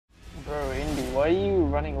why are you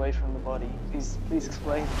running away from the body? Please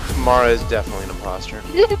explain. Mara is definitely an imposter.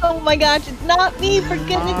 Oh my gosh, it's not me, for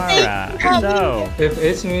goodness sake. It's not No. me. If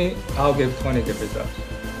it's me, I'll give 20 gift subs.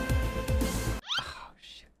 Oh,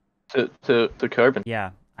 shit. To Carbon. Yeah,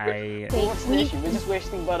 Well, what's the issue? We're just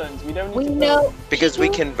wasting buttons. We don't need We to know. vote. Because we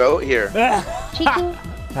can vote here. Chiku,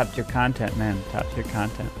 Top tier content, man. Top tier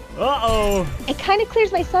content. Uh-oh. it kind of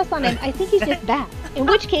clears my sus on him. I think he's just bad. In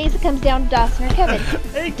which case, it comes down to Dawson or Kevin.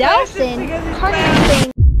 Dawson, Carnage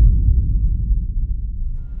saying.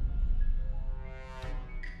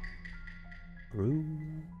 Crew.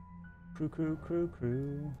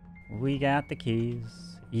 We got the keys.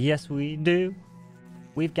 Yes, we do.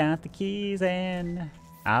 We've got the keys, and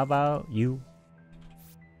how about you?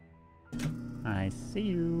 I see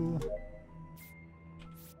you.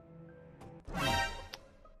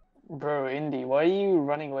 Bro, Indy, why are you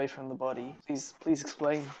running away from the body? Please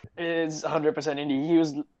explain. It's 100% Indy. He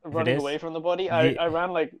was running away from the body. I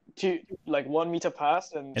ran like 1 meter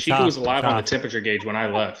past, and Chiku was alive on the temperature gauge when I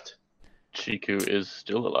left. Chiku is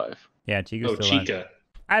still alive. Yeah, Chiku's still Chica. alive.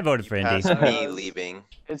 I voted for Indy. That's me leaving.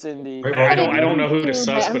 it's Indy. I don't know who to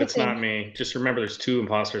sus, but it's not me. Just remember, there's 2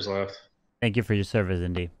 imposters left. Thank you for your service,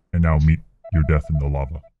 Indy. And now meet your death in the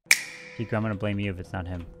lava. Chiku, I'm gonna blame you if it's not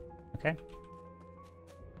him. Okay?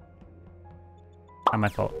 Not my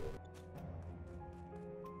fault.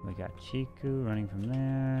 We got Chiku running from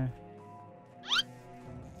there.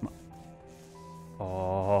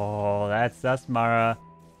 Oh, that's sus, Mara.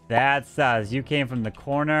 That's sus. You came from the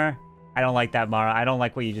corner. I don't like that, Mara. I don't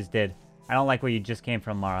like what you just did. I don't like where you just came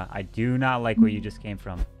from, Mara. I do not like where you just came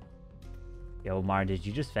from. Yo, Mara, did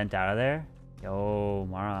you just vent out of there? Yo,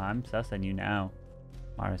 Mara, I'm sus on you now.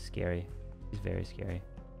 Mara's scary. She's very scary.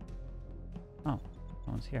 Oh, no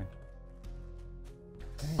one's here.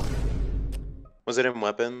 Was it in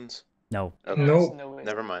weapons? No. Okay. No.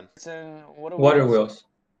 Never mind. It's in Water wheels.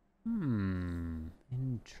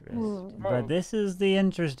 Interesting. But this is the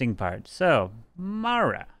interesting part. So,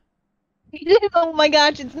 Mara. Oh my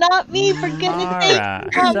gosh, it's not me, for goodness sake. Mara.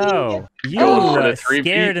 It's not So, me. you Oh.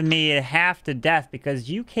 scared me half to death because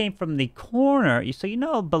you came from the corner. So, you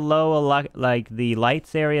know below like the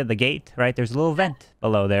lights area, the gate, right? There's a little vent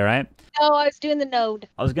below there, right? No, I was doing the node.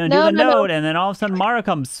 I was going to do the node, and then all of a sudden Mara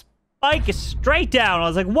comes spike straight down. I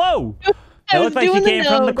was like, whoa! It looked like she came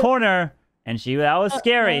from the corner, and that was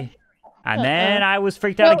scary. And then I was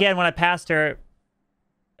freaked out again when I passed her.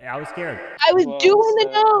 I was scared. I was doing the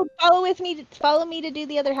node. Follow me to do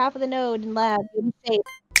the other half of the node in lab.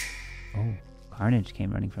 Oh, Carnage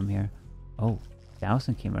came running from here. Oh,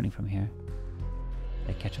 Dawson came running from here.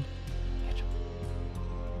 Did I catch him?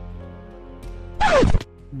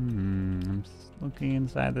 I'm looking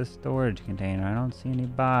inside the storage container. I don't see any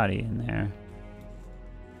body in there.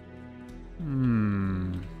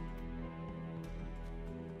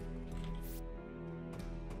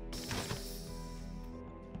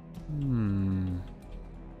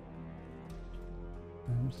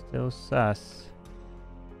 I'm still sus.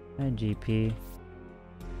 Hi, GP.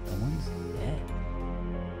 Someone's dead.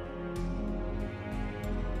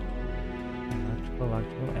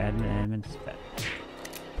 Electrical, admin, spec.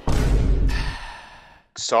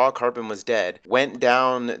 Saw Carbon was dead. Went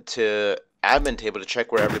down to admin table to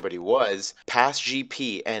check where everybody was. Passed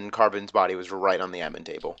GP, and Carbon's body was right on the admin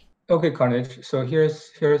table. Okay, Carnage. So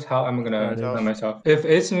here's how I'm gonna defend myself. If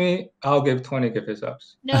it's me, I'll give 20 gift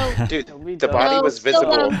subs. No. Dude, the body was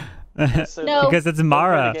visible. No. Because it's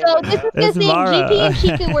Mara. So this is the It's thing. Mara. GP and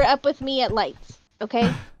Chiku were up with me at lights. Okay.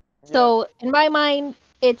 So in my mind,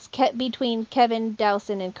 it's between Kevin,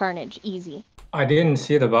 Dawson, and Carnage. Easy. I didn't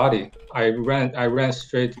see the body. I ran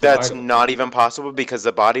straight to That's the not even possible because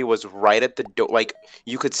the body was right at the door. Like,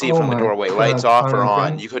 you could see it from the doorway. Lights off or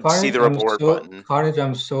on. You could see the report button. Carnage,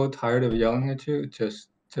 I'm so tired of yelling at you. Just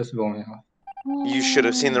blow me off. You should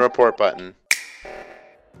have seen the report button.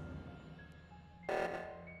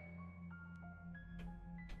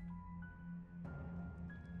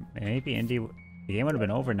 Maybe Indy. The game would have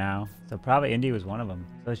been over now. So probably Indy was one of them.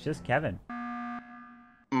 So it's just Kevin.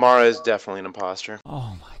 Mara is definitely an imposter.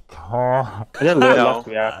 Oh my god. No.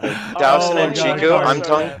 Dawson and Chiku, I'm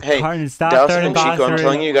telling Dawson and Chiku, I'm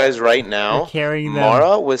telling you guys right now,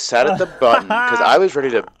 Mara was sat at the button because I was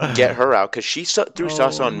ready to get her out because she threw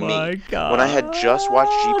sauce on me when I had just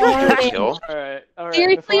watched GP do a kill.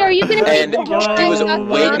 Seriously, are you gonna? And she was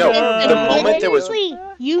wait, no, the moment there was.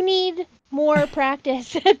 You need more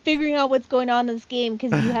practice at figuring out what's going on in this game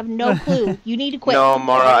because you have no clue. You need to quit. No,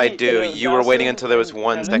 Mara, I do. You were waiting until there was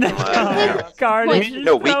 1 second left. Carnage.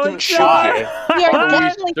 No, we can shoot here. We are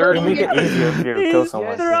definitely It'll make it easier if you kill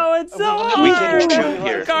someone. Throwing so hard. We can shoot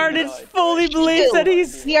here. Carnage fully believes that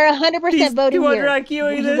he's. We are 100% voting here.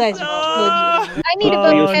 IQing You guys this. I need to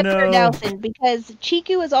vote Kevin or Dowson because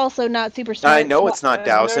Chiku is also not super smart. I know it's not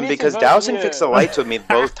Dowson because Dowson fixed the lights with me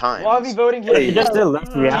both times. Why are we voting here? You just did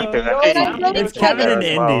left reactor. It's Kevin and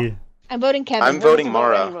Indy. I'm voting Kevin. I'm voting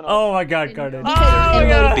Mara. Oh my god, Carnage.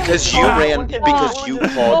 Because you ran, because you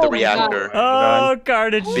called the reactor. Oh,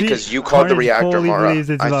 Carnage. Because you called the reactor, Mara. I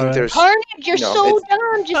think there's... Carnage, you're so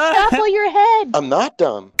dumb. Just stop while you're ahead. I'm not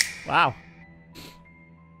dumb. Wow.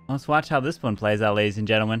 Let's watch how this one plays out, ladies and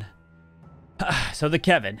gentlemen. So the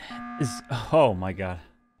Kevin is... Oh my god.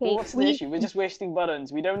 Well, what's the issue? We're just wasting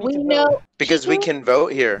buttons. We don't need to vote. Because we can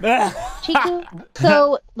vote here. Chiku.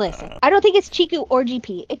 So, listen. I don't think it's Chiku or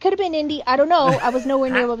GP. It could have been Indy. I don't know. I was nowhere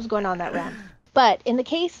near what was going on that round. But in the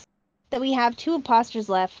case that we have 2 imposters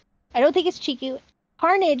left, I don't think it's Chiku.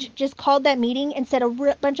 Carnage just called that meeting and said a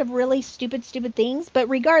bunch of really stupid things. But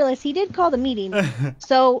regardless, he did call the meeting.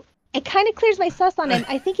 So... it kind of clears my sus on him.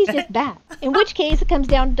 I think he's just bad. In which case, it comes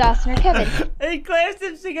down to Dawson or Kevin. He clears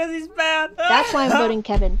him because he's bad. That's why I'm voting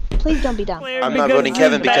Kevin. Please don't be dumb. I'm not voting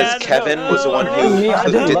Kevin because Kevin was the one who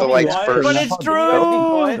did the lights first. But it's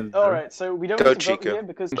true. Alright, so we don't Go, need to vote here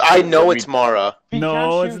because... I know it's Mara.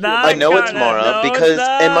 No, it's not. I know it's Mara because...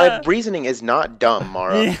 And my reasoning is not dumb,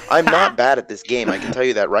 Mara. I'm not bad at this game. I can tell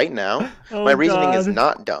you that right now. My reasoning is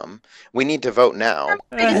not dumb. We need to vote now.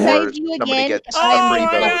 Criticize you again if I'm the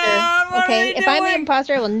imposter. Okay, if I'm the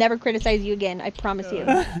imposter, I will never criticize you again. I promise you.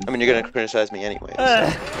 I mean, you're gonna criticize me anyways.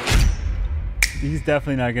 He's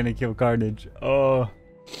definitely not gonna kill Carnage. Oh,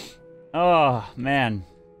 man,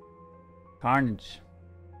 Carnage.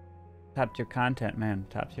 Top tier content, man.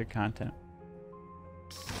 Top tier content.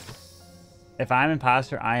 If I'm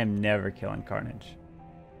imposter, I am never killing Carnage.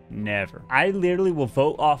 Never. I literally will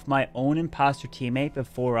vote off my own imposter teammate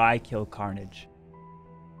before I kill Carnage.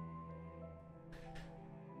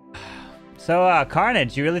 So,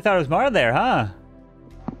 Carnage, you really thought it was Mara there, huh?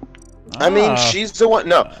 I mean, she's the one.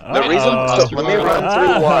 No, the reason. So let me run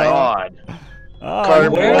through why.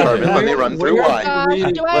 Carbon, let me run through why.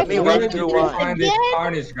 Let me run through why. Find this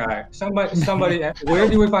Carnage guy. Somebody. Where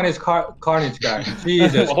do we find this Carnage guy?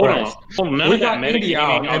 Jesus Christ. We got Indy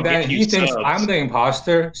out, and then he thinks I'm the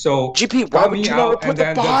imposter. So GP, why would you not put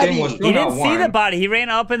the body? He didn't see the body. He ran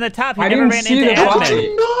up in the top. He never ran into How did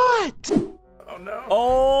you not? Oh no.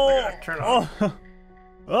 Oh. Turn on.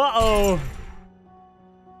 Uh-oh.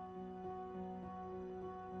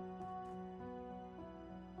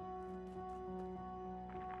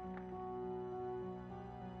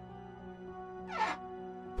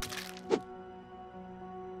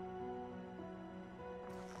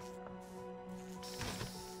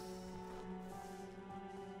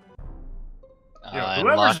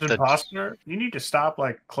 Whoever's the imposter, you need to stop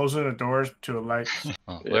like closing the doors to a light.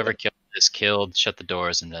 Whoever killed is killed, shut the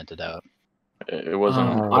doors, and vented out. It wasn't.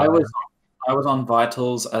 I was on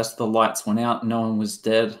vitals as the lights went out. No one was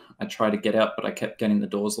dead. I tried to get out, but I kept getting the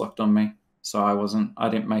doors locked on me, so I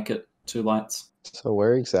didn't make it to lights. So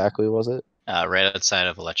where exactly was it? Right outside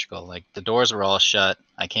of electrical. Like the doors were all shut.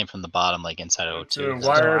 I came from the bottom, like inside of O2.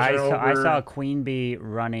 I saw Queen Bee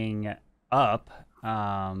running up.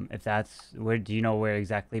 If that's where, do you know where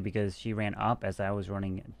exactly? Because she ran up as I was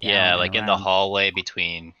running down. Yeah, like in the hallway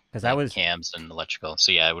between because cams and electrical.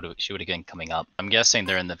 So yeah, she would have been coming up. I'm guessing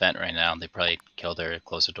they're in the vent right now. They probably killed her,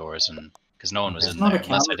 closed the doors, and because no one was in there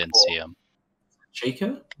unless I didn't see them.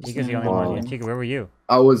 Chica? Chica's the only one. Yeah, Chica, where were you?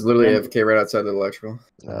 I was literally AFK right outside the electrical.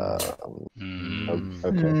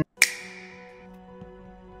 Okay.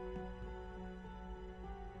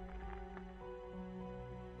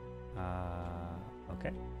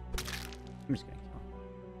 Okay. I'm just gonna kill him.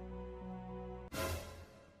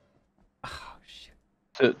 Oh shit.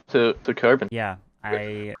 To Carbon. Yeah,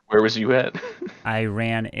 Where was you at? I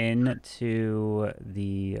ran into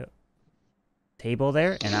the table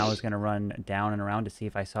there, and I was gonna run down and around to see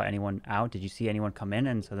if I saw anyone out. Did you see anyone come in?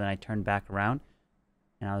 And so then I turned back around,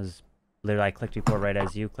 and I clicked report right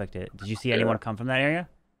as you clicked it. Did you see anyone come from that area?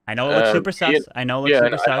 I know it looks super sus. I know it looks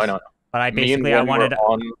super sus. But I wanted.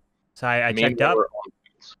 So I checked up.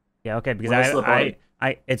 Yeah, okay, because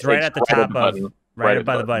it's right at the top of right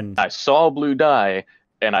by the button. I saw blue die,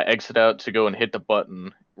 and I exit out to go and hit the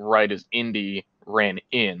button right as Indy ran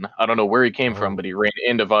in. I don't know where he came from, but he ran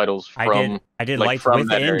into Vitals from. I did like, lights from with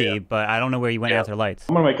that Indy, area. but I don't know where you went after lights.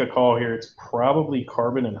 I'm gonna make a call here. It's probably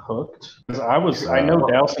Carbon and Hooked. Because I know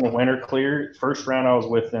Dowson and Winter clear. First round I was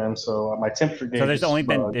with them, so my temperature gauge. So there's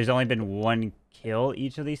only been one kill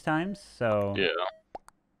each of these times. So yeah.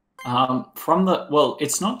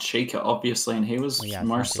 It's not Chica obviously, and he was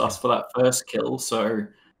most sus for that first kill. So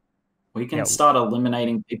we can start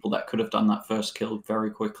eliminating people that could have done that first kill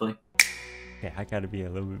very quickly. Yeah, I gotta be a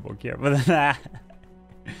little bit more careful than that.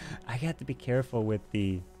 I got to be careful with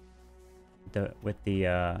the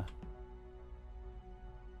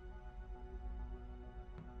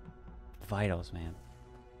vitals, man.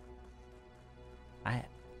 I'm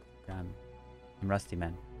rusty,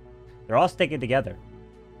 man. They're all sticking together.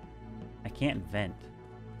 I can't vent.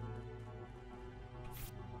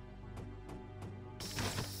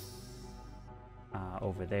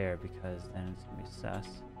 Over there, because then it's gonna be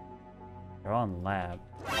sus. They're all in lab.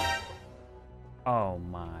 Oh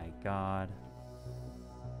my god.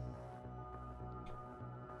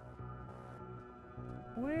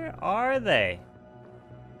 Where are they?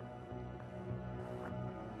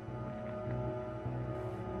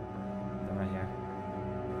 They're right here.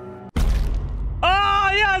 Oh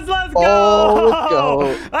yes, let's go! Oh, let's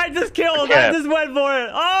go. I just killed. Yeah. I just went for it.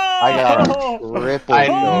 Oh! I got a triple. I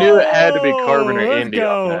knew it had to be Carbon or Indy.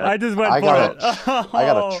 I just went for it. I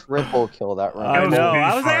got a triple kill that round. I know.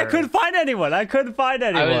 I was like, I couldn't find anyone.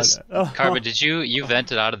 Carbon, did you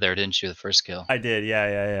vented out of there, didn't you? The first kill. I did.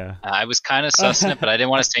 Yeah. I was kind of sussing it, but I didn't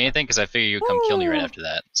want to say anything because I figured you'd come kill me right after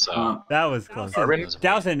that. So that was close.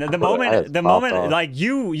 Dowson, the moment, like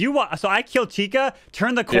so I killed Chica,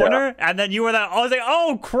 turned the corner, and then you were that. I was like,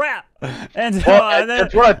 oh crap. And so,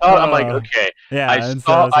 that's what I thought. I'm like, okay. Yeah.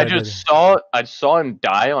 I saw him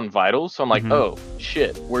die on Vitals, so I'm like, oh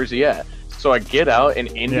shit, where's he at? So I get out and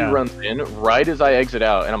Indy runs in right as I exit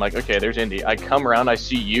out, and I'm like, okay, there's Indy. I come around, I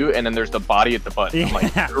see you, and then there's the body at the button. I'm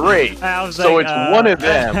like, great. So it's one of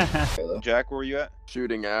them. Jack, where were you at?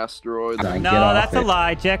 Shooting asteroids. No, that's a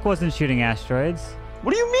lie. Jack wasn't shooting asteroids.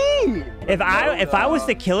 What do you mean? If I was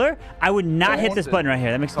the killer, I would not hit this button right here.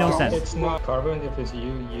 That makes no sense. It's not Carbon. If it's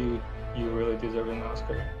you really deserve an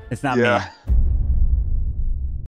Oscar. It's not me.